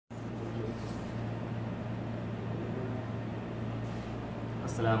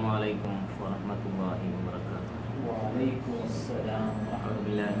Assalamualaikum warahmatullahi wabarakatuh. Waalaikumsalam. A'udzu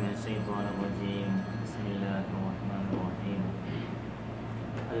billahi minasyaitonir rajim. Bismillahirrahmanirrahim.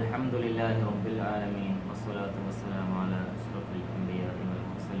 Alhamdulillahi rabbil alamin wassalatu wassalamu ala asyrafil anbiya'i wal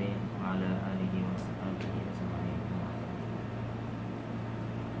mursalin wa ala alihi wa sahbihi ajma'in.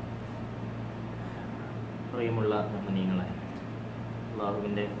 പ്രിയമുള്ള മുഅ്മിനീങ്ങളെ,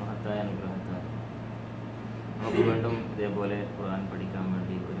 അല്ലാഹുവിൻ്റെ മഹത്തായ അനുഗ്രഹത്താൽ നമുക്ക് വീണ്ടും ഇതേപോലെ ഖുർആൻ പഠിക്കാൻ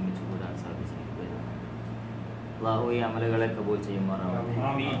വേണ്ടി ഒരുമിച്ച് കൂടാൻ സാധിച്ചിരിക്കുകയാണ്. അല്ലാഹു ഈ അമലുകളെ കബൂൽ ചെയ്യുമാറാവട്ടെ.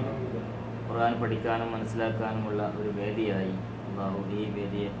 ഖുർആൻ പഠിക്കാനും മനസ്സിലാക്കാനുമുള്ള ഒരു വേദിയായി അല്ലാഹു ഈ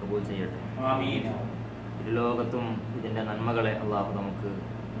വേദിയെ കബൂൽ ചെയ്യട്ടെ. ഇരുലോകത്തും ഇതിൻ്റെ നന്മകളെ അല്ലാഹു നമുക്ക്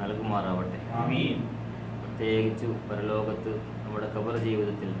നൽകുമാറാവട്ടെ. പ്രത്യേകിച്ചു പരലോകത്ത് നമ്മുടെ ഖബർ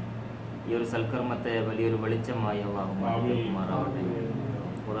ജീവിതത്തിൽ ഈ ഒരു സൽക്കർമ്മത്തെ വലിയൊരു വെളിച്ചമായി അല്ലാഹു മാറ്റുമാറാവട്ടെ.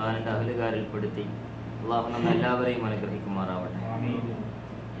 ഖുർആനിൻ്റെ അഹ്ലുകാരിൽ പെടുത്തി അല്ലാഹു നമ്മെ എല്ലാവരെയും അനുഗ്രഹിക്കുമാറാവട്ടെ.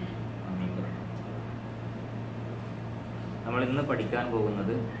 നമ്മൾ ഇന്ന് പഠിക്കാൻ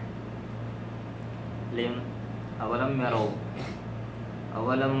പോകുന്നത് അവലം യറൗ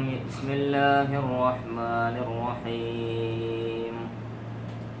അവലം ബിസ്മില്ലാഹിർ റഹ്മാനിർ റഹീം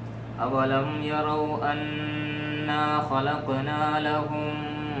അവലം യറൗ അന്നാ ഖലഖനാ ലഹും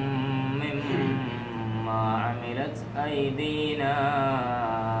മിമ്മാ അമിലത് ഐദീനാ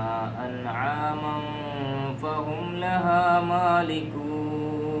അൻആമൻ ഫഹും ലഹാ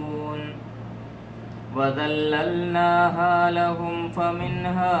മാലികൂൻ وذللناها لهم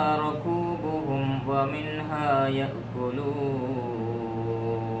فمنها ركوبهم ومنها يأكلون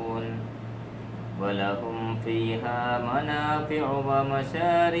ولهم فيها منافع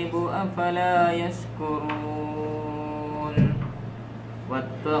ومشارب أفلا يشكرون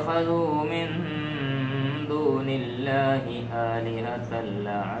واتخذوا من دون الله آلهة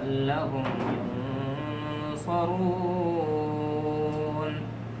لعلهم ينصرون.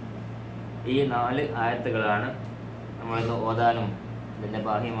 ഈ 4 ആയത്തുകളാണ് നമ്മളിന്ന് ഓതാനും ഇതിൻ്റെ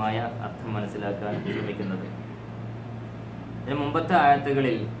ബാഹ്യമായ അർത്ഥം മനസ്സിലാക്കാൻ ശ്രമിക്കുന്നത്. ഇതിന് മുമ്പത്തെ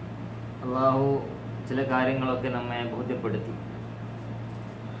ആയത്തുകളിൽ അള്ളാഹു ചില കാര്യങ്ങളൊക്കെ നമ്മെ ബോധ്യപ്പെടുത്തി.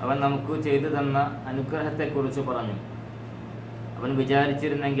 അവൻ നമുക്ക് ചെയ്തു തന്ന അനുഗ്രഹത്തെക്കുറിച്ച് പറഞ്ഞു. അവൻ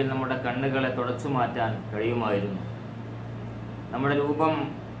വിചാരിച്ചിരുന്നെങ്കിൽ നമ്മുടെ കണ്ണുകളെ തുടച്ചു മാറ്റാൻ കഴിയുമായിരുന്നു, നമ്മുടെ രൂപം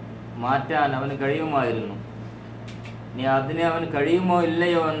മാറ്റാൻ അവന് കഴിയുമായിരുന്നു. ഇനി അതിന് അവൻ കഴിയുമോ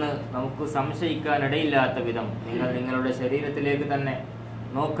ഇല്ലയോ എന്ന് നമുക്ക് സംശയിക്കാനിടയില്ലാത്ത വിധം നിങ്ങളുടെ ശരീരത്തിലേക്ക് തന്നെ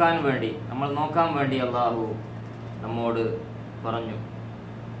നോക്കാൻ വേണ്ടി അള്ളാഹു നമ്മോട് പറഞ്ഞു.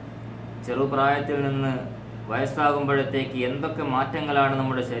 ചെറുപ്രായത്തിൽ നിന്ന് വയസ്സാകുമ്പോഴത്തേക്ക് എന്തൊക്കെ മാറ്റങ്ങളാണ്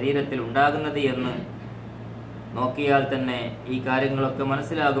നമ്മുടെ ശരീരത്തിൽ ഉണ്ടാകുന്നത് എന്ന് നോക്കിയാൽ തന്നെ ഈ കാര്യങ്ങളൊക്കെ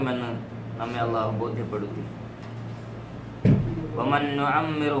മനസ്സിലാകുമെന്ന് നമ്മെ അള്ളാഹു ബോധ്യപ്പെടുത്തി. വമൻ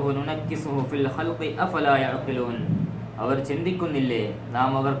നുഅമ്മിറുഹു നുനക്കിസുഹു ഫിൽ ഖൽഖി അഫലാ യഅഖിലൂൻ. അവർ ചിന്തിക്കുന്നില്ലേ, നാം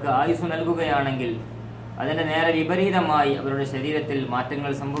അവർക്ക് ആയുസ് നൽകുകയാണെങ്കിൽ അതിൻ്റെ നേരെ വിപരീതമായി അവരുടെ ശരീരത്തിൽ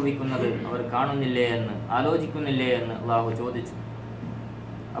മാറ്റങ്ങൾ സംഭവിക്കുന്നത് അവർ കാണുന്നില്ലേ എന്ന്, ആലോചിക്കുന്നില്ലേ എന്ന് അള്ളാഹു ചോദിച്ചു.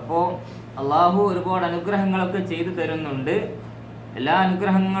 അപ്പോൾ അള്ളാഹു ഒരുപാട് അനുഗ്രഹങ്ങളൊക്കെ ചെയ്തു തരുന്നുണ്ട്. എല്ലാ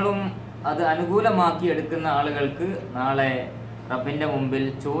അനുഗ്രഹങ്ങളും അത് അനുകൂലമാക്കി എടുക്കുന്ന ആളുകൾക്ക് നാളെ റബ്ബിൻ്റെ മുമ്പിൽ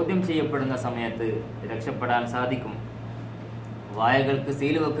ചോദ്യം ചെയ്യപ്പെടുന്ന സമയത്ത് രക്ഷപ്പെടാൻ സാധിക്കും. വായകൾക്ക്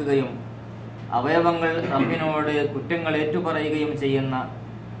സീൽ വെക്കുകയും അവയവങ്ങൾ റബ്ബിനോട് കുറ്റങ്ങൾ ഏറ്റുപറയുകയും ചെയ്യുന്ന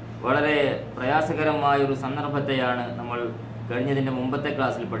വളരെ പ്രയാസകരമായൊരു സന്ദർഭത്തെയാണ് നമ്മൾ കഴിഞ്ഞതിൻ്റെ മുമ്പത്തെ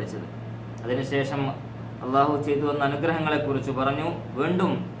ക്ലാസ്സിൽ പഠിച്ചത്. അതിനുശേഷം അള്ളാഹു ചെയ്തു വന്ന അനുഗ്രഹങ്ങളെക്കുറിച്ച് പറഞ്ഞു.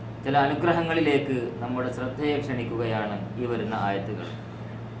 വീണ്ടും ചില അനുഗ്രഹങ്ങളിലേക്ക് നമ്മുടെ ശ്രദ്ധയെ ക്ഷണിക്കുകയാണ് ഈ വരുന്ന ആയത്തുകൾ.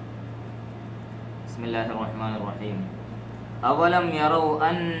 ബിസ്മില്ലാഹിർ റഹ്മാനിർ റഹീം. അവലം യറൗ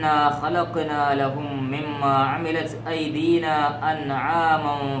അന്നാ ഖലഖനാ ലഹും മിമ്മാ അമിലത് ഐദീനാ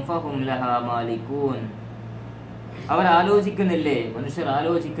അൻആമൻ ഫഹും ലഹാ മാലികൂൻ. അവർ ആലോചിക്കുന്നില്ലേ, മനുഷ്യർ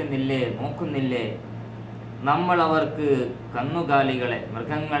ആലോചിക്കുന്നില്ലേ, നോക്കുന്നില്ലേ, നമ്മൾ അവർക്ക് കന്നുകാലികളെ,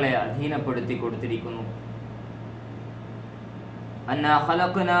 മൃഗങ്ങളെ അധീനപ്പെടുത്തി കൊടുത്തിരിക്കുന്നു. അന്നാ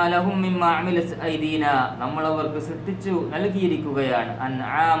ഖലഖനാ ലഹും മിമ്മാ അമിലത് ഐദീനാ, നമ്മൾ അവർക്ക് സൃഷ്ടിച്ചു നൽകിയിരിക്കുകയാണ്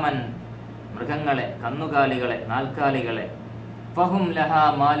അൻആമൻ, മൃഗങ്ങളെ, കന്നുകാലികളെ, നാൽക്കാലികളെ. ഫഹും ലഹാ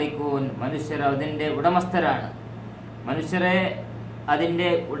മാലികൂൻ, മനുഷ്യർ അതിൻ്റെ ഉടമസ്ഥരാണ്. മനുഷ്യരെ അതിൻ്റെ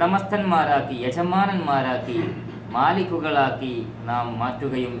ഉടമസ്ഥന്മാരാക്കി, യജമാനന്മാരാക്കി, മാലിക്കുകളാക്കി നാം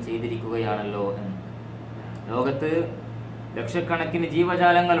മാറ്റുകയും ചെയ്തിരിക്കുകയാണല്ലോ എന്ന്. ലോകത്ത് ലക്ഷക്കണക്കിന്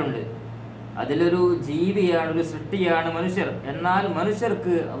ജീവജാലങ്ങളുണ്ട്. അതിലൊരു ജീവിയാണ്, ഒരു സൃഷ്ടിയാണ് മനുഷ്യർ. എന്നാൽ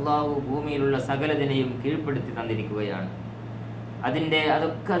മനുഷ്യർക്ക് അള്ളാഹു ഭൂമിയിലുള്ള സകലതിനെയും കീഴ്പ്പെടുത്തി തന്നിരിക്കുകയാണ്.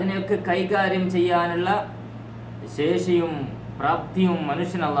 അതിനെയൊക്കെ കൈകാര്യം ചെയ്യാനുള്ള ശേഷിയും പ്രാപ്തിയും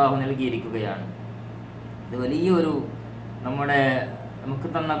മനുഷ്യൻ അള്ളാഹു നൽകിയിരിക്കുകയാണ്. ഇത് വലിയൊരു നമുക്ക്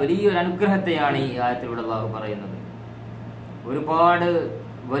തന്ന വലിയൊരു അനുഗ്രഹത്തെയാണ് ഈ ആയത്തിലൂടെ അള്ളാഹു പറയുന്നത്. ഒരുപാട്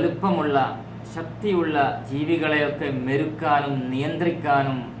വലുപ്പമുള്ള ശക്തിയുള്ള ജീവികളെയൊക്കെ മെരുക്കാനും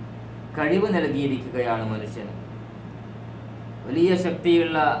നിയന്ത്രിക്കാനും കഴിവ് നൽകിയിരിക്കുകയാണ് മനുഷ്യന്. വലിയ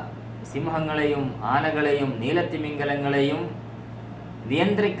ശക്തിയുള്ള സിംഹങ്ങളെയും ആനകളെയും നീലത്തിമിംഗലങ്ങളെയും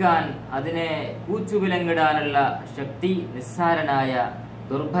നിയന്ത്രിക്കാൻ, അതിനെ കൂച്ചുവിലങ്ങിടാനുള്ള ശക്തി നിസ്സാരനായ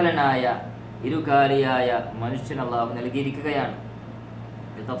ദുർബലനായ ഇരുകാലിയായ മനുഷ്യന് അല്ലാഹു നൽകിയിരിക്കുകയാണ്.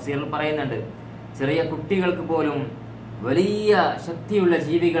 തഫ്സീറിൽ പറയുന്നുണ്ട്, ചെറിയ കുട്ടികൾക്ക് പോലും വലിയ ശക്തിയുള്ള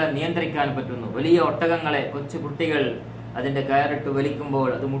ജീവികളെ നിയന്ത്രിക്കാൻ പറ്റുന്നു. വലിയ ഒട്ടകങ്ങളെ കൊച്ചു കുട്ടികൾ അതിൻ്റെ കയറിട്ട് വലിക്കുമ്പോൾ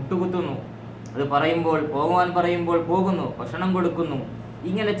അത് മുട്ടുകുത്തുന്നു. അത് പോകാൻ പറയുമ്പോൾ പോകുന്നു, ഭക്ഷണം കൊടുക്കുന്നു.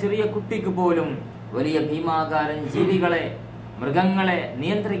 ഇങ്ങനെ ചെറിയ കുട്ടിക്ക് പോലും വലിയ ഭീമാകാരൻ ജീവികളെ, മൃഗങ്ങളെ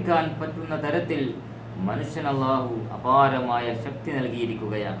നിയന്ത്രിക്കാൻ പറ്റുന്ന തരത്തിൽ മനുഷ്യൻ അല്ലാഹു അപാരമായ ശക്തി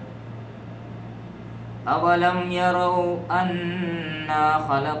നൽകിയിരിക്കുകയാണ്. അവലം യറൗ അന്നാ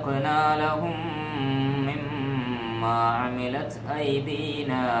ഖലഖനാ ലഹും മിമ്മാ അമിലത്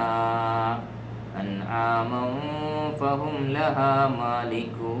ഐദീനാ അൻആമൻ ഫഹും ലഹാ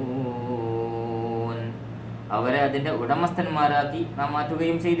മാലികൂൻ. അവരെ അതിന്റെ ഉടമസ്ഥന്മാരാക്കി നാം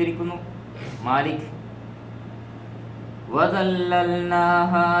മാറ്റുകയും ചെയ്തിരിക്കുന്നു. മാലിക്.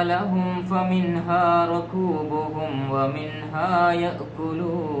 വദല്ലൽനാഹാ ലഹും ഫമിൻഹാ റകൂബുഹും വമിൻഹാ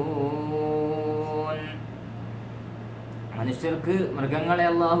യഅകുലൂൻ. മനുഷ്യർക്ക് മൃഗങ്ങളെ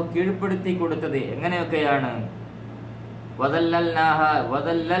അല്ലാഹു കീഴ്പ്പെടുത്തി കൊടുത്തത് എങ്ങനെയൊക്കെയാണ്?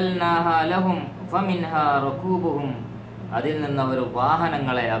 വദല്ലൽനാഹാ ലഹും ഫമിൻഹാ റകൂബുഹും. അതിൽ നിന്ന് അവർ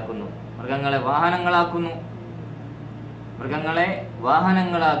വാഹനങ്ങളെ ആക്കുന്നു, മൃഗങ്ങളെ വാഹനങ്ങളാക്കുന്നു. മൃഗങ്ങളെ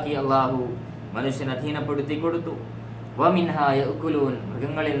വാഹനങ്ങളാക്കി അല്ലാഹു മനുഷ്യന് അധീനപ്പെടുത്തി കൊടുത്തു. വമിൻഹാ യഅകുലൂൻ.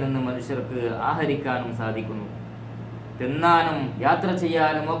 മൃഗങ്ങളിൽ നിന്ന് മനുഷ്യർക്ക് ആഹരിക്കാനും സാധിക്കുന്നു. തിന്നാനും യാത്ര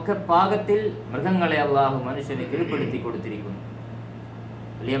ചെയ്യാനും ഒക്കെ പാകത്തിൽ മൃഗങ്ങളെ അല്ലാഹു മനുഷ്യന് കീഴ്പ്പെടുത്തി കൊടുത്തിരിക്കുന്നു.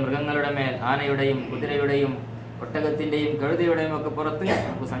 വലിയ മൃഗങ്ങളുടെ മേൽ ആനയുടെയും കുതിരയുടെയും ഒട്ടകത്തിൻ്റെയും കഴുതയുടെയും ഒക്കെ പുറത്ത്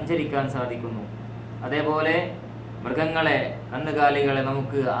നമുക്ക് സഞ്ചരിക്കാൻ സാധിക്കുന്നു. അതേപോലെ മൃഗങ്ങളെ, കന്നുകാലികളെ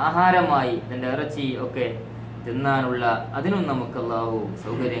നമുക്ക് ആഹാരമായി ഇതിൻ്റെ ഇറച്ചി ഒക്കെ തിന്നാനുള്ള അതിനും നമുക്ക് അല്ലാഹു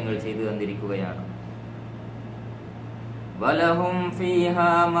സൗകര്യങ്ങൾ ചെയ്തു തന്നിരിക്കുകയാണ്. വലഹും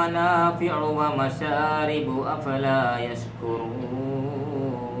ഫീഹാ മനാഫിഉ വമശാരിബു അഫലാ യശ്കുറൂൻ.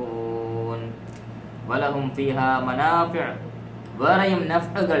 വലഹും ഫീഹാ മനാഫിഉ. വേറെയും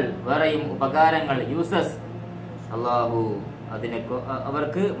നഫ്അകൾ, വേറെയും ഉപകാരങ്ങൾ, യൂസസ് അല്ലാഹു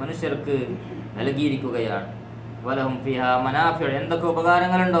അവർക്ക് മനുഷ്യർക്ക് നൽകിയിരിക്കുകയാണ്. വലഹും ഫീഹാ മനാഫിഉ. എന്തൊക്കെ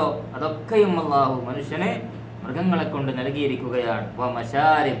ഉപകാരങ്ങളുണ്ടോ അതൊക്കെയും അല്ലാഹു മനുഷ്യന് മൃഗങ്ങളെ കൊണ്ട് നൽകിയിരിക്കുകയാണ്.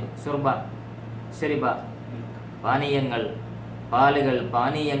 വമശാരിബ്, ശരിബ, പാനീയങ്ങൾ, പാലുകൾ,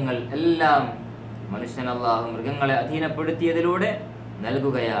 പാനീയങ്ങൾ എല്ലാം മനുഷ്യൻ അല്ലാഹു മൃഗങ്ങളെ അധീനപ്പെടുത്തിയതിലൂടെ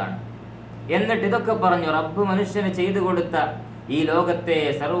നൽകുകയാണ്. എന്നിട്ട് ഇതൊക്കെ പറഞ്ഞു റബ്ബ് മനുഷ്യന് ചെയ്തു കൊടുത്ത ഈ ലോകത്തെ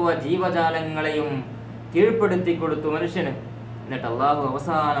സർവ്വ ജീവജാലങ്ങളെയും കീഴ്പ്പെടുത്തി കൊടുത്തു മനുഷ്യന്. എന്നിട്ട് അല്ലാഹു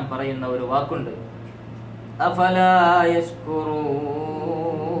അവസാനം പറയുന്ന ഒരു വാക്കുണ്ട്, അഫലാ യശ്കുറൂൻ,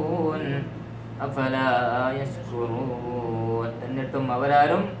 അഫലാ യശ്കുറൂൻ. എന്നിട്ടും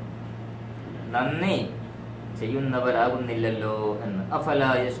അവരാരും നന്ദി ചെയ്യുന്നവരാകുന്നില്ലല്ലോ എന്ന്. അഫലാ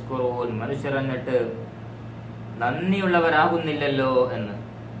യശ്കുറൂൻ. മനുഷ്യർ എന്നിട്ട് നന്ദിയുള്ളവരാകുന്നില്ലല്ലോ എന്ന്.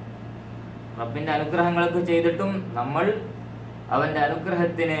 റബ്ബിന്റെ അനുഗ്രഹങ്ങളൊക്കെ ചെയ്തിട്ടും നമ്മൾ അവന്റെ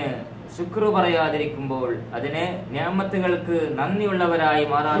അനുഗ്രഹത്തിന് ശുക്ർ പറയാതിരിക്കുമ്പോൾ, അതിനെ നിഅമത്തുകൾക്ക് നന്ദിയുള്ളവരായി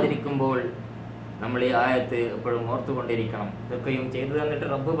മാറാതിരിക്കുമ്പോൾ നമ്മൾ ഈ ആയത്ത് എപ്പോഴും ഓർത്തുകൊണ്ടിരിക്കണം. ഇതൊക്കെയും ചെയ്തു തന്നിട്ട്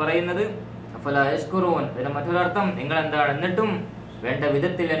റബ്ബ് പറയുന്നത് അഫലാ യശ്കുറൂൻ. അതിന്റെ മറ്റൊരർത്ഥം നിങ്ങൾ എന്താണ് എന്നിട്ടും വേണ്ട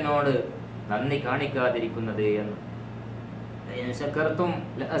വിധത്തിൽ എന്നോട് നന്ദി കാണിക്കാതിരിക്കുന്നത് എന്ന്. ശക്കർത്തും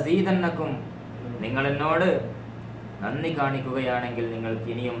ലഅസീദന്നക്കും. നിങ്ങൾ എന്നോട് നന്ദി കാണിക്കുകയാണെങ്കിൽ നിങ്ങൾക്ക്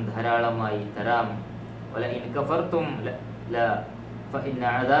ഇനിയും ധാരാളമായി തരാം. വലഇൻ കഫർതും ഫഇന്ന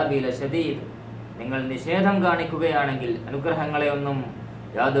അദാബി ലശദീദ്. നിങ്ങൾ നിഷേധം കാണിക്കുകയാണെങ്കിൽ, അനുഗ്രഹങ്ങളെ ഒന്നും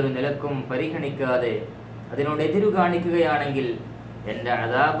യാതൊരു നിലക്കും പരിഗണിക്കാതെ അതിനോട് എതിരു കാണിക്കുകയാണെങ്കിൽ എൻ്റെ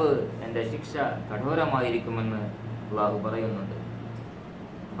അദാബ്, എൻ്റെ ശിക്ഷ കഠോരമായിരിക്കുമെന്ന് അല്ലാഹു പറയുന്നുണ്ട്.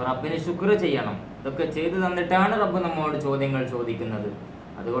 അപ്പോൾ റബ്ബിന് ശുക്ർ ചെയ്യണം. ഇതൊക്കെ ചെയ്തു തന്നിട്ടാണ് റബ്ബ് നമ്മോട് ചോദ്യങ്ങൾ ചോദിക്കുന്നത്.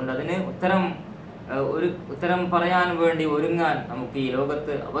 അതുകൊണ്ട് അതിന് ഉത്തരം പറയാൻ വേണ്ടി ഒരുങ്ങാൻ നമുക്ക് ഈ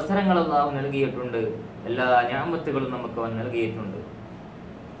ലോകത്ത് അവസരങ്ങൾ അല്ലാഹു നൽകിയിട്ടുണ്ട്. എല്ലാ നിഅമത്തുകളും നമുക്ക് അവൻ നൽകിയിട്ടുണ്ട്.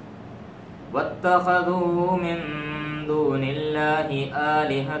 വത്തഖദൂ മിൻ ദൂനില്ലാഹി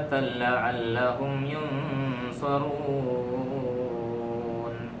ആലിഹതൻ ലഅല്ലഹും യുൻസറൂൻ.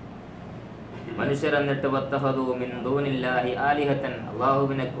 മനുഷ്യർ എന്നിട്ട് വത്തഖദൂ മിൻ ദൂനില്ലാഹി ആലിഹതൻ,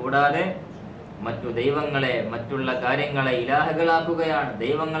 അല്ലാഹുവിനെ കൂടാതെ മറ്റു ദൈവങ്ങളെ, മറ്റുള്ള കാര്യങ്ങളെ ഇലാഹകളാക്കുകയാണ്,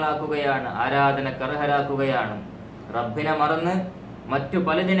 ദൈവങ്ങളാക്കുകയാണ്, ആരാധനക്കർഹരാക്കുകയാണ്. റബ്ബിനെ മറന്ന് മറ്റു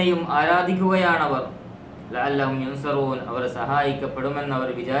പലതിനെയും ആരാധിക്കുകയാണവർ. ലഅല്ലഹും യുൻസറൂൻ. അവർ സഹായിക്കപ്പെടുമെന്ന് അവർ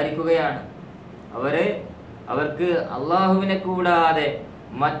വിചാരിക്കുകയാണ്. അവർക്ക് അള്ളാഹുവിനെ കൂടാതെ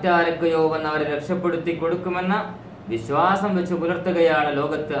മറ്റാരൊക്കെയോ വന്ന് അവരെ രക്ഷപ്പെടുത്തി കൊടുക്കുമെന്ന വിശ്വാസം വെച്ച് പുലർത്തുകയാണ്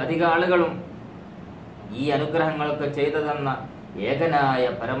ലോകത്ത് അധിക ആളുകളും. ഈ അനുഗ്രഹങ്ങളൊക്കെ ചെയ്തു തന്ന ഏകനായ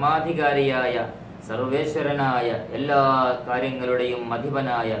പരമാധികാരിയായ സർവേശ്വരനായ എല്ലാ കാര്യങ്ങളുടെയും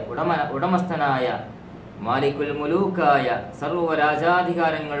അധിപനായ ഉടമസ്ഥനായ മാലിക്കുൽ മുലൂക്കായ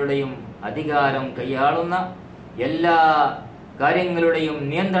സർവ്വരാജാധികാരങ്ങളുടെയും അധികാരം കൈയാളുന്ന എല്ലാ കാര്യങ്ങളുടെയും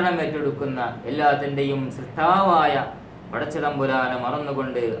നിയന്ത്രണം ഏറ്റെടുക്കുന്ന എല്ലാത്തിൻ്റെയും സൃഷ്ടാവായ പടച്ചതമ്പുരാനെ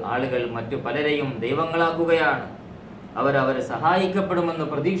മറന്നുകൊണ്ട് ആളുകൾ മറ്റു പലരെയും ദൈവങ്ങളാക്കുകയാണ്. അവരവരെ സഹായിക്കപ്പെടുമെന്ന്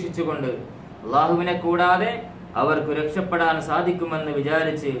പ്രതീക്ഷിച്ചുകൊണ്ട് അള്ളാഹുവിനെ കൂടാതെ അവർക്ക് രക്ഷപ്പെടാൻ സാധിക്കുമെന്ന്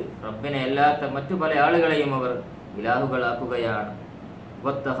വിചാരിച്ച് റബ്ബിനെ അല്ലാത്ത മറ്റു പല ആളുകളെയും അവർ ഇലാഹുകളാക്കുകയാണ്.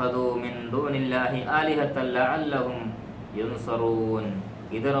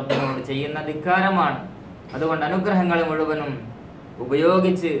 ഇത് റബ്ബിനോട് ചെയ്യുന്ന ധിക്കാരമാണ്. അതുകൊണ്ട് അനുഗ്രഹങ്ങളെ മുഴുവനും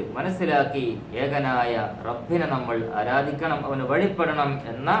ഉപയോഗിച്ച് മനസ്സിലാക്കി ഏകനായ റബ്ബിനെ നമ്മൾ ആരാധിക്കണം, അവന് വഴിപ്പെടണം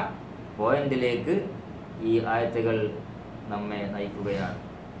എന്ന പോയിന്റിലേക്ക് ഈ ആയത്തുകൾ നമ്മെ നയിക്കുകയാണ്.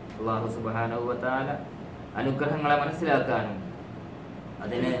 അല്ലാഹു സുബ്ഹാനഹു വ തആല അനുഗ്രഹങ്ങളെ മനസ്സിലാക്കാനും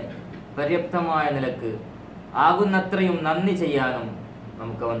അതിന് പര്യാപ്തമായ നിലക്ക് ആകുന്നത്രയും നന്ദി ചെയ്യാനും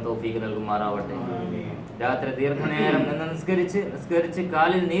നമുക്ക് അവൻ തൗഫീഖ് നൽകുമാറാവട്ടെ. രാത്രി ദീർഘനേരം നിന്ന് നിസ്കരിച്ച്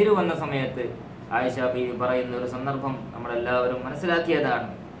കാലിൽ നീര് വന്ന സമയത്ത് ആയിഷ ബീവി പറയുന്ന ഒരു സന്ദർഭം നമ്മളെല്ലാവരും മനസ്സിലാക്കിയതാണ്.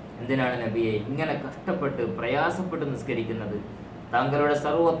 എന്തിനാണ് നബിയെ ഇങ്ങനെ കഷ്ടപ്പെട്ട് പ്രയാസപ്പെട്ട് നിസ്കരിക്കുന്നത്? താങ്കളുടെ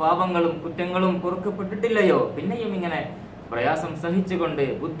സർവ്വ പാപങ്ങളും കുറ്റങ്ങളും പൊറുക്കപ്പെട്ടിട്ടില്ലയോ? പിന്നെയും ഇങ്ങനെ പ്രയാസം സഹിച്ചുകൊണ്ട്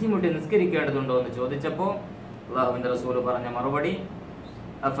ബുദ്ധിമുട്ടി നിസ്കരിക്കേണ്ടതുണ്ടോ എന്ന് ചോദിച്ചപ്പോൾ അല്ലാഹുവിന്റെ റസൂൽ പറഞ്ഞ മറുപടി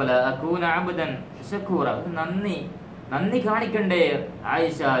അഫല അകൂന അബ്ദൻ ശകൂറ, നന്ദി കാണിക്കണ്ടേ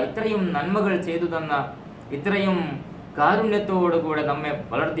ആയിഷ? ഇത്രയും നന്മകൾ ചെയ്തു തന്ന, ഇത്രയും കാരുണ്യത്തോടുകൂടെ നമ്മെ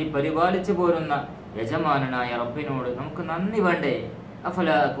വളർത്തി പരിപാലിച്ചു പോരുന്ന യജമാനനായ റബ്ബിനോട് നമുക്ക് നന്ദി വേണ്ടേ? അഫല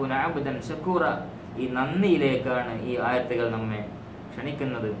അകൂന അബ്ദൻ ശകൂറ. ഈ നന്ദിയിലേക്കാണ് ഈ ആയത്തുകൾ നമ്മെ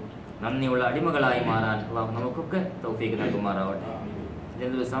ക്ഷണിക്കുന്നത്. നന്ദിയുള്ള അടിമകളായി മാറാൻ അല്ലാഹു നമുക്കൊക്കെ തൗഫീഖ് നൽകുമാറാവട്ടെ.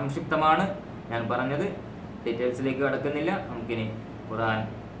 ഇതിലൊരു സംക്ഷിപ്തമാണ് ഞാൻ പറഞ്ഞത്, ഡീറ്റെയിൽസിലേക്ക് കടക്കുന്നില്ല. നമുക്കിനി ഖുർആൻ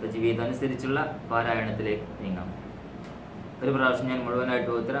തജ്വീദ് അനുസരിച്ചുള്ള പാരായണത്തിലേക്ക് നീങ്ങാം. ഒരു പ്രാവശ്യം ഞാൻ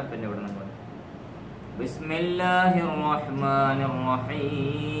മുഴുവനായിട്ട് ഓതരാം, പിന്നെ ഇവിടെ നമ്മൾ ബിസ്മില്ലാഹിർ റഹ്മാനിർ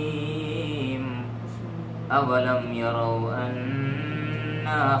റഹീം. അവലം യറൗ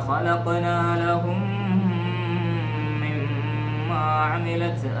അന്നാ ഖലഖനാ ലഹും മിമ്മാ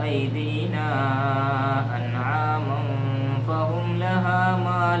അമിലത് ഐദീനാ അൻആമൻ ഫഹും ലഹാ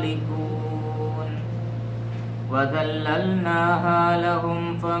മാലികൂൻ وذللناها لهم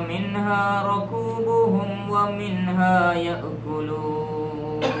فمنها ركوبهم ومنها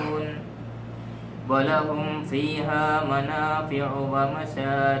يأكلون ولهم فيها منافع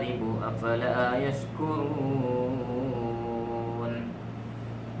ومشارب أفلا يشكرون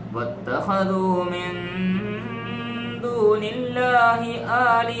واتخذوا من دون الله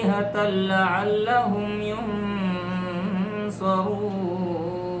آلهة لعلهم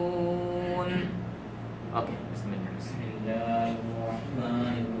ينصرون. Okay.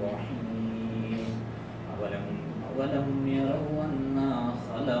 أولم يروا أنا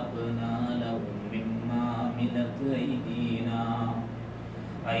خلقنا لهم مما عملت أيدينا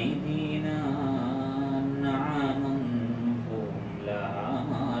أنعاما فهم لها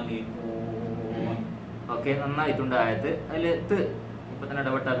مالكون. ഓക്കെ, നന്നായിട്ടുണ്ട് ആയത്. അതിൽ ഇപ്പൊ തന്നെ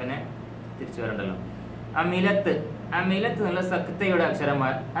ഇടപെട്ട പിന്നെ തിരിച്ചു വരണ്ടല്ലോ. അമിലത്ത് നല്ല സക്തയുടെ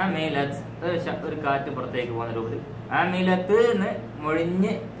അക്ഷരമാണ്. അമിലത്ത് ഒരു കാറ്റ് പുറത്തേക്ക് പോകുന്ന രൂപത്തിൽ അമിലത്ത് എന്ന്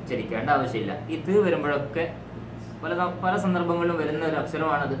മൊഴിഞ്ഞ് ഉച്ചരിക്കേണ്ട ആവശ്യമില്ല. ഇത് വരുമ്പോഴൊക്കെ പല സന്ദർഭങ്ങളിലും വരുന്ന ഒരു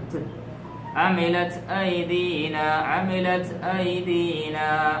അക്ഷരമാണത്. അമിലത്ത് ഐദീന, അമിലത്ത് ഐദീന.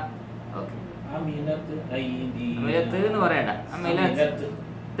 ഓക്കെ, അമിലത്ത് എന്ന് പറയണ്ട, അമിലത്ത്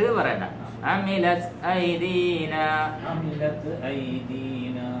പറയണ്ട. അമിലത്ത് ഐദീന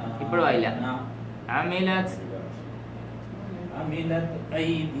ഇപ്പോഴും ആയില്ല. അമിലത്ത്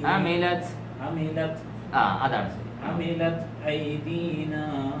അതാണ് ശരി. عملت أيدينا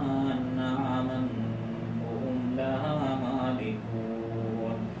أنعاما فهم لها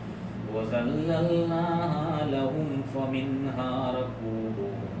مالكون وذللناها لهم فمنها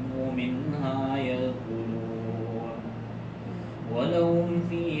ركوبهم ومنها يأكلون ولهم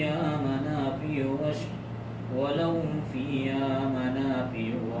فيها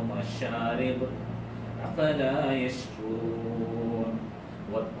منافع ومشارب أفلا يشكرون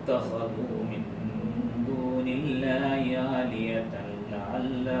واتخذوا من دون الله آلهة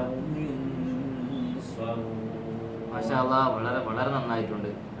لعلهم ينصرون. മാഷാ അല്ലാഹ്, വളരെ നന്നായിട്ടുണ്ട്.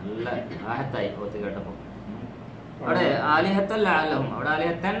 നല്ല ആഹത്തായി ഓത്ത് കേട്ടപ്പോൾ. അവിടെ ആലിഹത്തൻ ലഅല്ലഹും, അവിടെ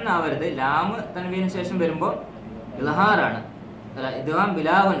ആലിഹത്തൻ ആവരുത്. ലാമ് തൻവീന് ശേഷം വരുമ്പോൾ ഇൽഹാറാണ്, ഇദ്ഗാം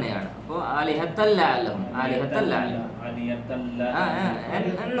ബിലാ തന്നെയാണ്. അപ്പോൾ ആലിഹത്തൻ ലഅല്ലഹും, ആലിഹത്തൻ ലഅല്ലഹും.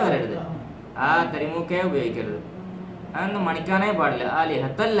 എന്ന് പറയരുത്. ആ തരിമൂക്കേ ഉപയോഗിക്കരുത്. അതൊന്നും മണിക്കാനേ പാടില്ല.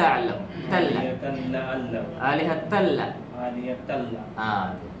 ആലിഹത്തല്ല അല്ലഹും തല്ല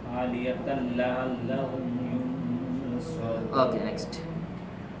ആലിഹത്തല്ല. Okay next.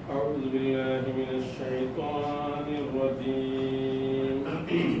 أعوذ بالله من الشيطان الرجيم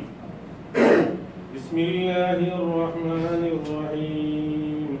بسم الله الرحمن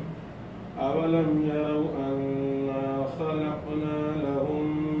الرحيم أولم يروا أنا خلقنا لهم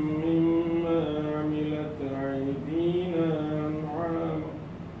مما عملت أيدينا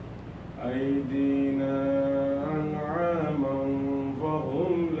أنعاما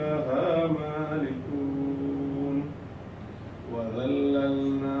فهم لها مالكون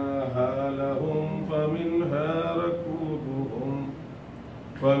وذللناها لهم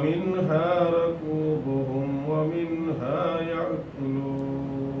فمنها ركوبهم ومنها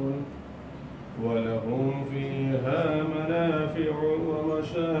يأكلون ولهم فيها منافع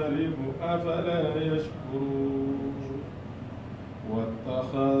ومشارب أفلا يشكرون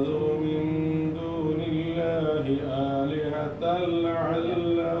واتخذوا من دون الله آلهة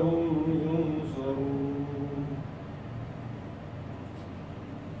لعلهم ينصرون.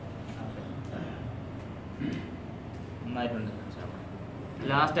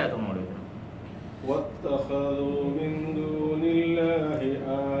 ലാസ്റ്റ് ആക്കുന്നോട് واتخذوا من دون الله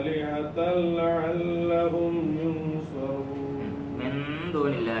آلهة لعلهم ينصرون. من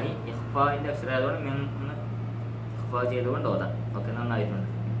دون الله ഇഖ്ഫാഇന്റെ അക്ഷരമാണ് മിൻ ഇഖ്ഫാ ചെയ്തുകൊണ്ട് ഓതാം. ഓക്കേ നന്നായിട്ടുണ്ട്.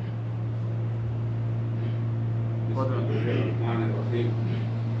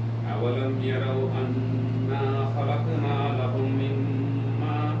 أولم يروا أنا خلقنا لهم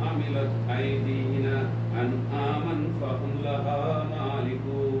مما عملت أيدينا أنعاما فهم لها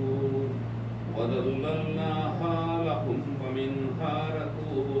مالكون وذللناها لهم فمنها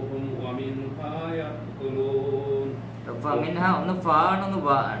ركوبهم ومنها يأكلون. ഫമിൻഹ ഒന്ന് ഫാ ആണ് ഒന്ന്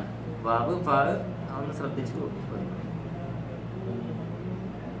വാ ആണ്. വാവ് ഫാ ഒന്ന് ശ്രദ്ധിച്ചു.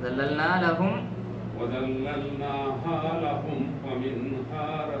 وذللناها لهم فمنها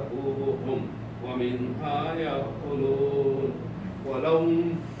ركوبهم ومنها يأكلون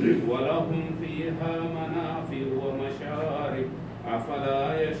ولهم فيها منافع ومشارب أفلا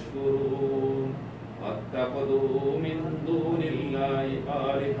يشكرون واتخذوا من دون الله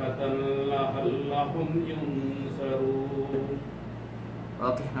آلهة لعلهم ينصرون.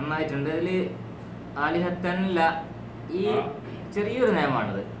 ഓക്കെ നന്നായിട്ടുണ്ട്. ഇതിൽ ആലിഹത്തൻ ല ഈ ചെറിയൊരു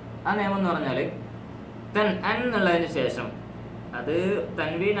നിയമമാണിത്. ആ നിയമം എന്ന് പറഞ്ഞാൽ തൻ അൻ എന്നുള്ളതിന് ശേഷം അത്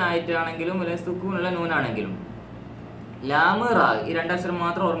തൻവീൻ ആയിട്ടാണെങ്കിലും അല്ലെങ്കിൽ സുക്കൂനുള്ള നൂനാണെങ്കിലും ലാമ് റാവ് ഈ രണ്ടക്ഷരം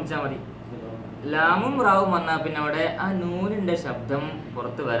മാത്രം ഓർമ്മിച്ചാൽ മതി. ലാമും റാവും വന്നാൽ പിന്നെ അവിടെ ആ നൂനിന്റെ ശബ്ദം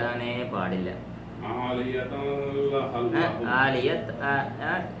പുറത്ത് വരാനേ പാടില്ല.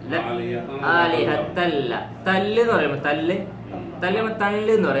 ആലിഹത്തല്ല തല്ല് എന്ന് പറയുമ്പോ തല്ല് തല്ല്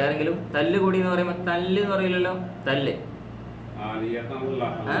എന്ന് പറയാം. ആരെങ്കിലും തല്ല് കൂടി എന്ന് പറയുമ്പോ തല്ല് എന്ന് പറയില്ലല്ലോ. തല്ല്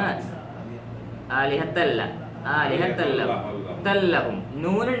ആലിഹത്തല്ല തല്ലഹും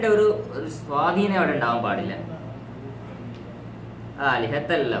നൂനിന്റെ ഒരു സ്വാധീനം അവിടെ ഉണ്ടാവാൻ പാടില്ല.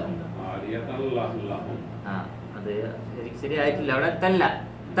 ആലിഹത്തല്ലഹും അത് ശരിയായിട്ടില്ല. അവിടെ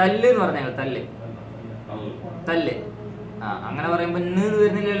തല്ല് എന്ന് പറഞ്ഞാൽ തല്ല് അങ്ങനെ പറയുമ്പോ ഇന്ന്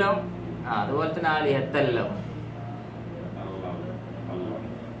വരുന്നില്ലല്ലോ. അതുപോലെ തന്നെ ആലിഹത്തല്ലഹും.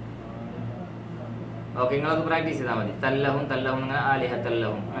 ഓക്കെ നിങ്ങളത് പ്രാക്ടീസ് ചെയ്താൽ മതി. തല്ലഹും അങ്ങനെ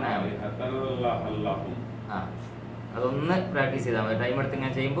ആലിഹത്തല്ലഹും അങ്ങനെ അതൊന്ന് പ്രാക്ടീസ് ചെയ്താൽ മതി. ടൈം എടുത്ത്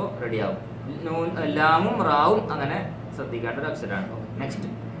ഇങ്ങനെ ചെയ്യുമ്പോൾ റെഡി ആവും. ലാമും റാവും അങ്ങനെ ശ്രദ്ധിക്കേണ്ട ഒരു അക്ഷരമാണ്. നെക്സ്റ്റ്.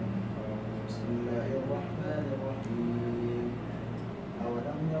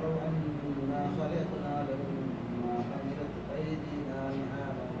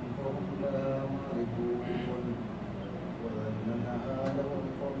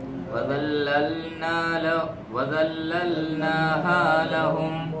 وذللناها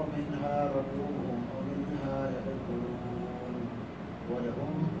لهم ومنها ركوبهم ومنها يأكلون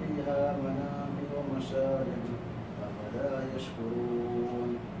ولهم فيها منافع ومشارب أفلا يشكرون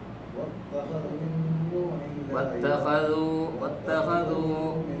واتخذوا من دون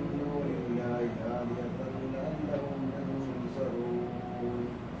الله آلهة لعلهم ينصرون.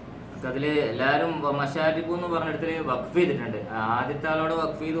 അതില് എല്ലാരും മശാരിബ് എന്ന് പറഞ്ഞിടത്തില് വഖഫ് ചെയ്തിട്ടുണ്ട്. ആദ്യത്തെ ആളോട്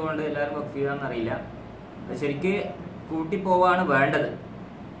വഖഫ് ചെയ്തുകൊണ്ട് എല്ലാരും വഖഫ് ചെയ്യാന്നറിയില്ല. അത് ശരിക്ക് കൂട്ടി പോവാണ് വേണ്ടത്.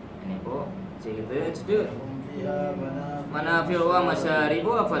 ഇനിയിപ്പോ ചെയ്ത് വെച്ചിട്ട് മനാഫിഉ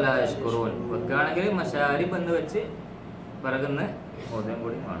മശാരിബു അഫലാ യഷ്കുറൂൻ വെക്കുകയാണെങ്കിൽ മശാരിബ് എന്ന് വെച്ച് പിറകുന്ന് ഓതം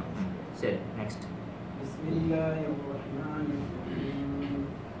കൂടി കാണും. ശരി നെക്സ്റ്റ്.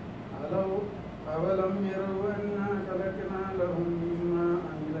 أولم يروا أنا خلقنا لهم مما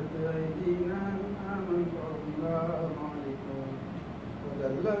عملت أيدينا أنعاما فهم لها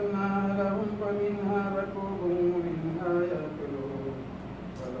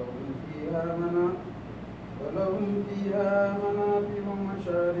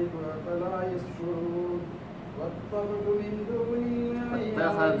واتخذوا من دون الله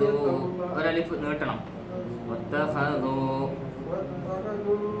വത്തഖദു آلهة ഒരലിഫ് നീട്ടണം. വത്തഖദു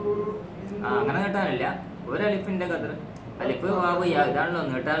അങ്ങനെ നീട്ടാനില്ല. ഒരലിഫിന്റെ കതിർ അലിഫ് വാവ് യാ ഇതാണല്ലോ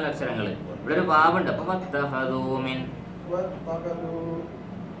നീട്ടാനുള്ള അക്ഷരങ്ങൾ. ഇവിടെ ഒരു വാവുണ്ട്. അപ്പൊ വത്തഖദു മിൻ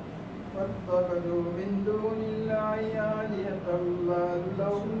واتخذوا من دون الله آلهة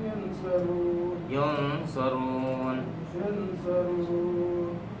لعلهم ينصرون യുൻസറൂൻ.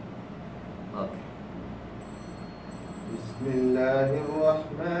 ഓക്കെ. بسم الله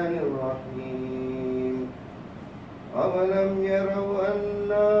الرحمن الرحيم أولم يروا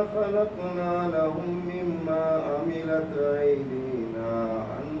أنا خلقنا لهم مما عملت أيدينا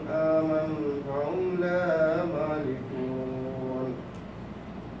أنعاما فهم لها مالكون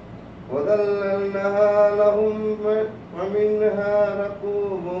وذللناها لهم ومنها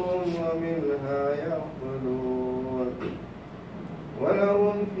ركوبهم ومنها يأكلون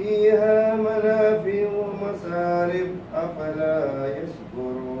ولهم فيها منافع ومشارب أفلا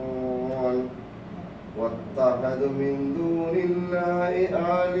يشكرون واتخذوا من دون الله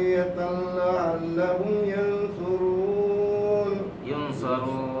آلهة لعلهم ينصرون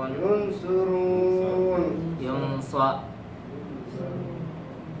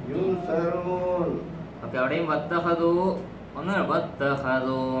ഓക്കെ. അവിടെയും വത്തഖദു ഒന്ന്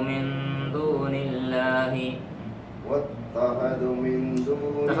വത്തഖദു മിൻ ദൂനില്ലാഹി واتخذوا من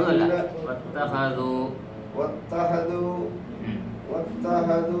دون തഖദല്ല الله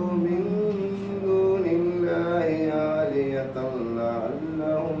واتخذوا من دون الله آلهة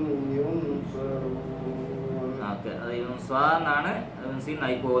لعلهم ينصرون. ഓക്കെ. അത് യുൻസാന്നാണ്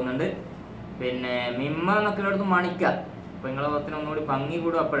സിന്നായി പോകുന്നുണ്ട്. പിന്നെ മിമ്മ എന്നൊക്കെ അടുത്ത് മണിക്ക. അപ്പൊ നിങ്ങളെ പത്തിന് ഒന്നുകൂടി ഭംഗി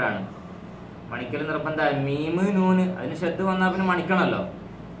കൂടും. അപ്പോഴാണ് മണിക്കൽ നിർബന്ധ. മീമ് നൂന് അതിന് ഷെഡ് വന്നാൽ പിന്നെ മണിക്കണല്ലോ.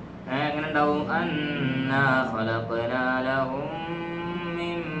 എങ്ങനെ ഉണ്ടാവും? അന്നാ ഖലഖനാ ലഹും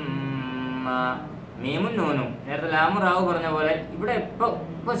മിമ്മാ. മീമും നൂനും നേരത്തെ ലാമു റാവു പറഞ്ഞ പോലെ ഇവിടെ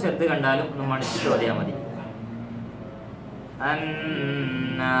എപ്പോ ഷെഡ് കണ്ടാലും ഒന്ന് മണിച്ചിട്ട് ഓതിയാൽ മതി.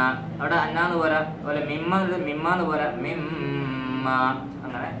 അന്ന അവിടെ അന്നാന്ന് പോരാ, അതുപോലെ മിമ്മാന്ന് പോരാ, മിമ്മ.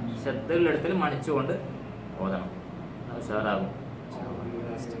 അങ്ങനെ ഷെദ്ദിലെടുത്തിൽ മണിച്ചുകൊണ്ട് ഓതണം. ഉഷാറാകും.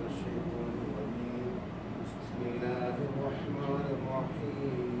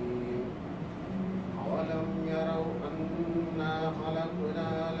 أولم يروا أنا خلقنا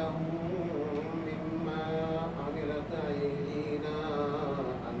لهم مما عملت أيدينا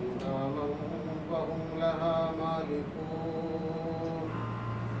أنعاما فهم لها مالكون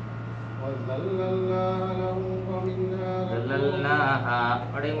وذللناها لهم ومنها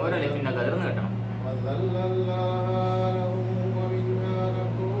അവിടെയും ഓരോ ലിഫിന്റെ കതിർ നീട്ടണം. وذللناها لهم ومنها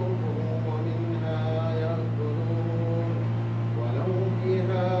ركوبهم ومنها يأكلون ولهم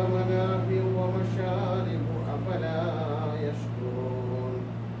فيها منافع ومشارب أفلا يشكرون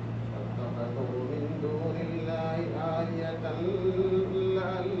واتخذوا من دون الله آلهة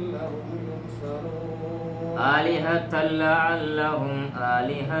لعلهم ينصرون آلهة لعلهم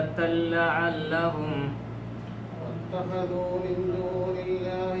واتخذوا من دون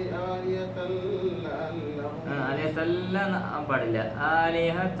الله آلهة لعلهم പാടില്ല.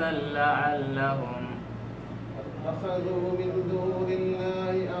 آلهة لعلهم اتخذوا من دون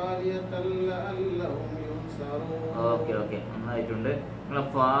الله آلهة لعلهم ينصرون. ഓക്കെ നന്നായിട്ടുണ്ട്. നിങ്ങളെ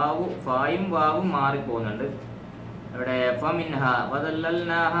ഫായും വാവും മാറിപ്പോകുന്നുണ്ട്. ഇവിടെ ഫമിൻഹ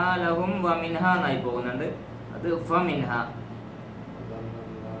വദല്ലൽനാഹ ലഹും വമിൻഹ എന്നായി പോകുന്നുണ്ട്. അത് ഫമിൻഹ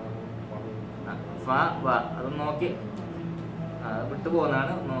ഫ വ അത് നോക്കി വിട്ടു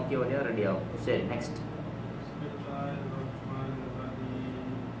പോകുന്നതാണ്. നോക്കി ഓടിയ റെഡിയാവും. ശരി, നെക്സ്റ്റ്.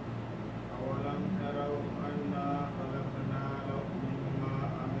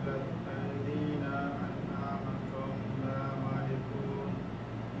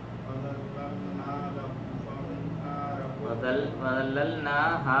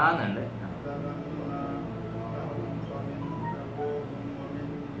 വദല്ലൽനാഹ എന്നുണ്ട്.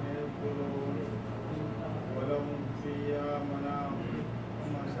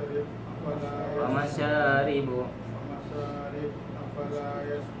 വമശാരിബു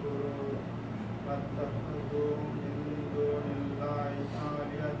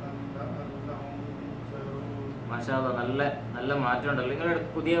മാഷാ അല്ലാഹ്. നല്ല മാറ്റം ഉണ്ടല്ലോ. നിങ്ങളുടെ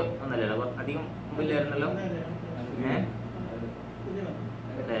പുതിയ ഒന്നല്ലല്ലോ, അധികം മുമ്പിലായിരുന്നല്ലോ.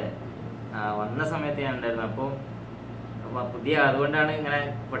 അല്ലേ? വന്ന സമയത്ത് ഞാൻ ഉണ്ടായിരുന്നു. അപ്പോൾ പുതിയ അതുകൊണ്ടാണ് ഇങ്ങനെ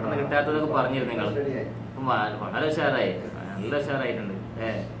പെട്ടെന്ന് കിട്ടാത്തതൊക്കെ പറഞ്ഞിരുന്നു നിങ്ങൾ. അപ്പം വളരെ ഉഷാറായി, നല്ല ഉഷാറായിട്ടുണ്ട്.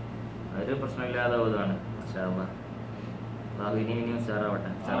 ഒരു പ്രശ്നമില്ലാതെ പോയതാണ്. മാഷാ അല്ലാഹ്. ഇനിയും ഉഷാറാവട്ടെ,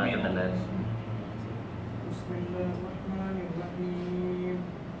 ഉഷാറായിട്ടുണ്ടല്ലായിരുന്നു.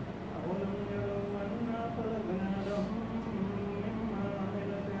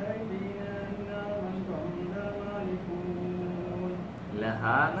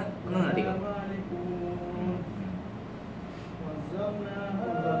 ലഹാന്ന് ഒന്ന് നീട്ടിക്കോ.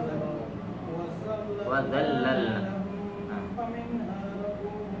 വദല്ലൽന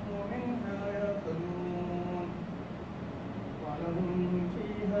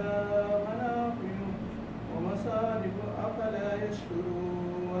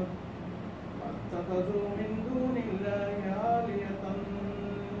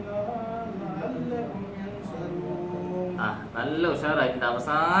നല്ല ഉഷാറായിട്ടുണ്ട്.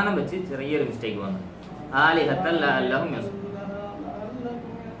 അവസാനം വെച്ച് ചെറിയൊരു മിസ്റ്റേക്ക് വന്നു. ആലിഹത്തൻ ലഅല്ലഹും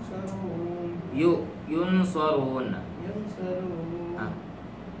യുൻസറൂൻ.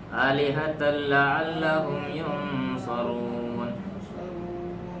 ആലിഹത്തൻ ലഅല്ലഹും യുൻസറൂൻ.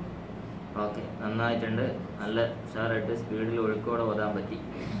 ഓക്കെ, നന്നായിട്ടുണ്ട്. നല്ല ഉഷാറായിട്ട് സ്പീഡിൽ ഒഴുക്കോടെ ഓതാൻ പറ്റി.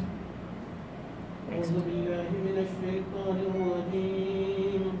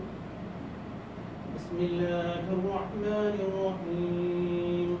 بسم الله الرحمن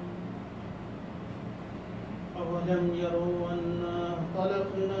الرحيم أولم يروا أنا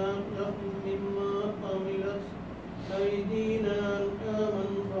خلقنا لهم مما عملت أيدينا أنعاما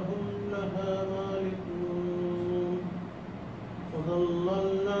فهم لها مالكون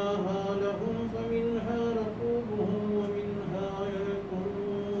وظللناها لهم فمنها ركوبهم ومنها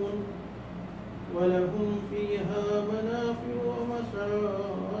يأكلون ولهم فيها منافع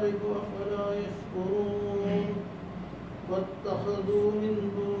ومشارب أفلا يشكرون واتخذوا من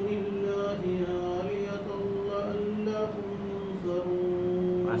دون الله آلهة لعلهم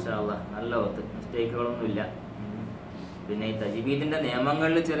ينصرون. മാഷാ അല്ലാഹ്, നല്ല ഓത്ത്, മിസ്റ്റേക്കുകളൊന്നുമില്ല. പിന്നെ ഈ തജ്വീദിന്റെ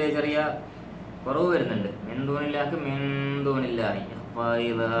നിയമങ്ങളിൽ ചെറിയ ചെറിയ കുറവ് വരുന്നുണ്ട്. മിൻദൂനില്ലാഹി മിൻദൂനില്ലാഹി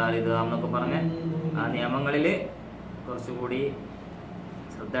എന്നൊക്കെ പറഞ്ഞ് ആ നിയമങ്ങളിൽ കുറച്ചുകൂടി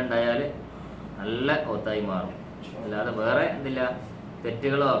ശ്രദ്ധ ഉണ്ടായാൽ നല്ല ഓത്തായി മാറും. അല്ലാതെ വേറെ എന്തില്ല,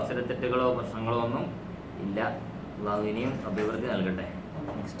 തെറ്റുകളോ അക്ഷരത്തെറ്റുകളോ പ്രശ്നങ്ങളോ ഒന്നും ഇല്ല. അള്ളാഹു ഇനിയും അഭിവൃദ്ധി നൽകട്ടെ.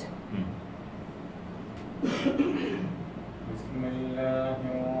 നെക്സ്റ്റ്.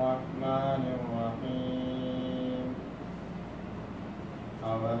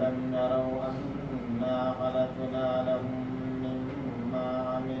 أولم يروا أنا خلقنا لهم مما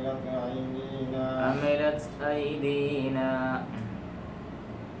عملت أيدينا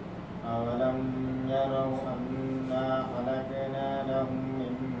أولم يروا أنا خلقنا لهم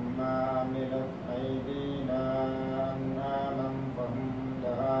مما عملت أيدينا أنعاما فهم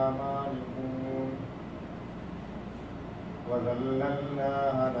لها مالكون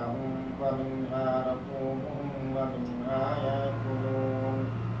وذللناها لهم فمنها ركوبهم ومنها يأكلون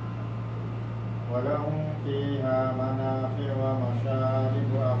ولهم فيها منافع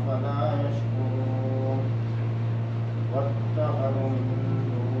ومشارب أفلا يشكرون واتخذوا من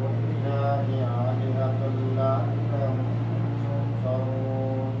دون الله آلهة لعلهم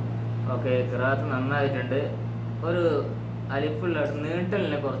ينصرون. ഓക്കെ, ഖിറാഅത്ത് നന്നായിട്ടുണ്ട്. ഒരു അലിഫുള്ള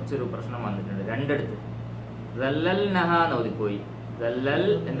നീട്ടലിന് കുറച്ചൊരു പ്രശ്നം വന്നിട്ടുണ്ട് രണ്ടിടത്ത്. ദല്ലൽനഹ എന്ന് ഓതിപ്പോയി. ദല്ലൽ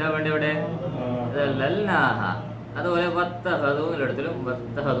എന്താ വേണ്ട ഇവിടെ? ദല്ലൽനാഹ. അതുപോലെ വത്തഹദു എന്നിടത്തിലും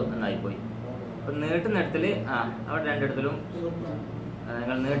വത്തഹദു എന്നായിപ്പോയി. അപ്പൊ നീട്ടുന്നിടത്തിൽ അവിടെ രണ്ടിടത്തിലും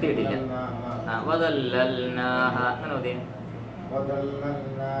നിങ്ങൾ നീട്ടിയിട്ടില്ല. വദല്ലൽനാഹ അങ്ങനെ ഓതി.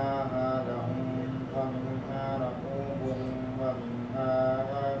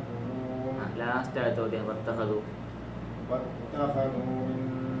 ലാസ്റ്റ് ആയത്ത് ഓതി. വത്തഹദു.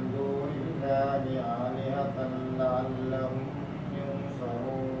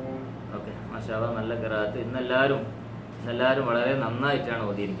 ഓക്കെ, മാഷാ അല്ലാഹ്, നല്ല ഖിറാഅത്ത്. ഇന്നെല്ലാവരും വളരെ നന്നായിട്ടാണ്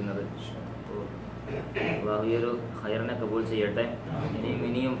ഓതിയിരിക്കുന്നത്. അല്ലാഹു ഈ ഒരു ഖൈറിനെ കബൂൽ ചെയ്യട്ടെ.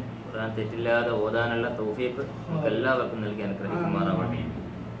 ഇനിയും ഖുർആൻ തെറ്റില്ലാതെ ഓതാനുള്ള തൗഫീഖ് നമുക്ക് എല്ലാവർക്കും നൽകി അനുഗ്രഹിക്കുമാറാവട്ടെ.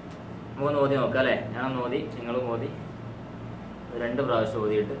 നമുക്കൊന്ന് ഓതി നോക്കാം അല്ലേ? ഞാനൊന്ന് ഓതി, നിങ്ങളും ഓതി. 2 പ്രാവശ്യം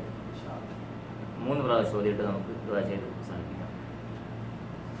ഓതിയിട്ട് 3 പ്രാവശ്യം ഓതിയിട്ട് നമുക്ക് ദുആ ചെയ്ത് അവസാനിപ്പിക്കാം.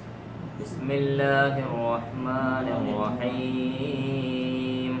 ബിസ്മില്ലാഹിർ റഹ്മാനിർ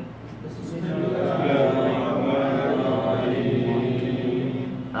റഹീം.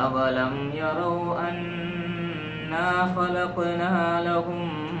 أولم يروا أنا خلقنا لهم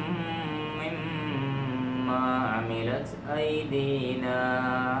مما عملت أيدينا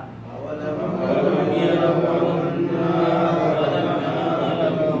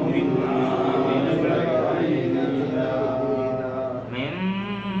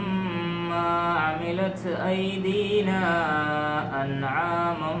أيدينا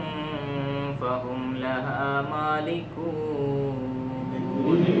أنعاما فهم لها مالكون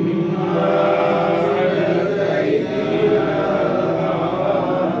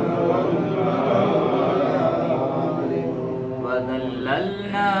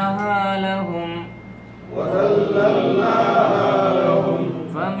وذللناها لهم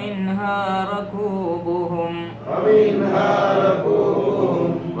فمنها ركوبهم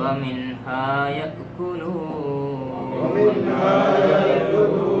فمنها يأكلون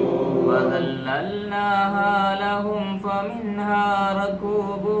وذللناها لهم فمنها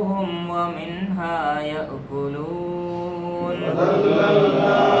ركوبهم ومنها يأكلون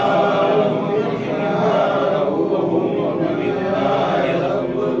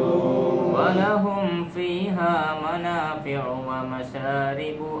ولهم فيها منافع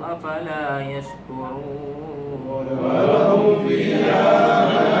ومشارب أفلا يشكرون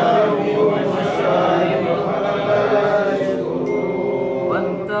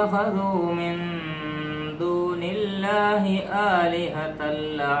واتخذوا من دون الله آلهة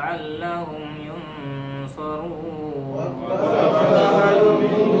لعلهم ينصرون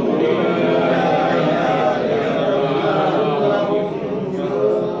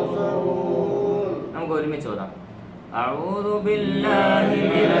നമുക്ക് ഒരുമിച്ച് ഓതാം. أعوذ بالله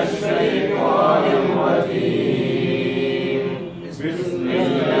من الشيطان الرجيم بسم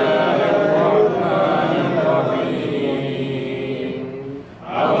الله الرحمن الرحيم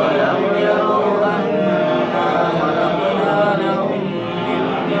أولم يروا أنا خلقنا لهم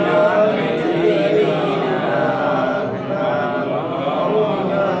مما عملت أيدينا أنعاما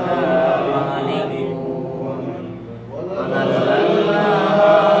خالقون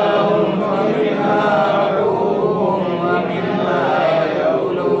وذللناها لهم فمنها ركوبهم ومنها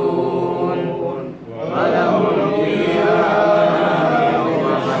يأكلون ولهم فيها منافع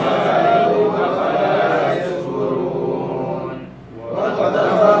ومشارب أفلا يشكرون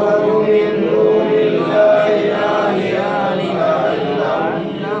واتخذوا من دون الله آلهة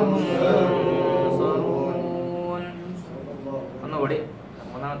لعلهم ينصرون. ഒന്നുകൂടി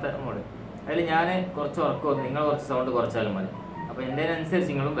മൂന്നാമത്തെ മോഡ്. അതിൽ ഞാൻ കുറച്ച് ഉറക്കും നിങ്ങൾ കുറച്ച് സൗണ്ട് കുറച്ചാലും മതി. അപ്പോൾ എൻ്റെ അനുസരിച്ച്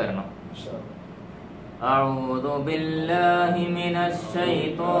നിങ്ങളും വരണം. أعوذ بالله من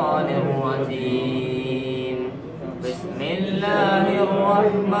الشيطان الرجيم بسم الله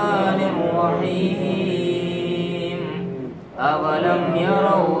الرحمن الرحيم أولم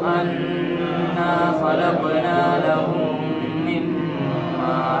يروا أنا خلقنا لهم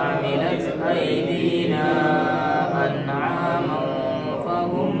مما عملت أيدينا أنعاما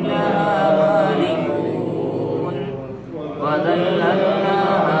فهم لها مالكون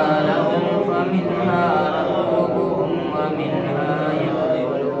وذللناها لهم فمنها ركوبهم ومنها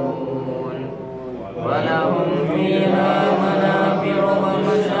يأكلون ولهم فيها منافع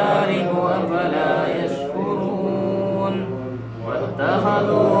ومشارب أفلا يشكرون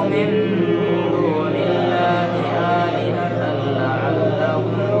واتخذوا من دون الله آلهة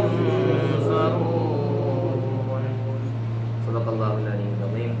لعلهم ينصرون. صدق الله العلي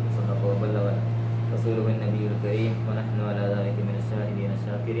العظيم. صدق وبلغ رسوله النبي الكريم ونحن على ذلك من الشاهدين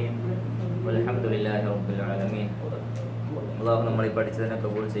الشاكرين والحمد لله رب العالمين. അള്ളാഹു നമ്മളെ പഠിച്ചതിനെ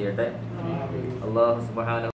കബൂൽ ചെയ്യട്ടെ. അള്ളാഹു സുബ്ഹാനഹു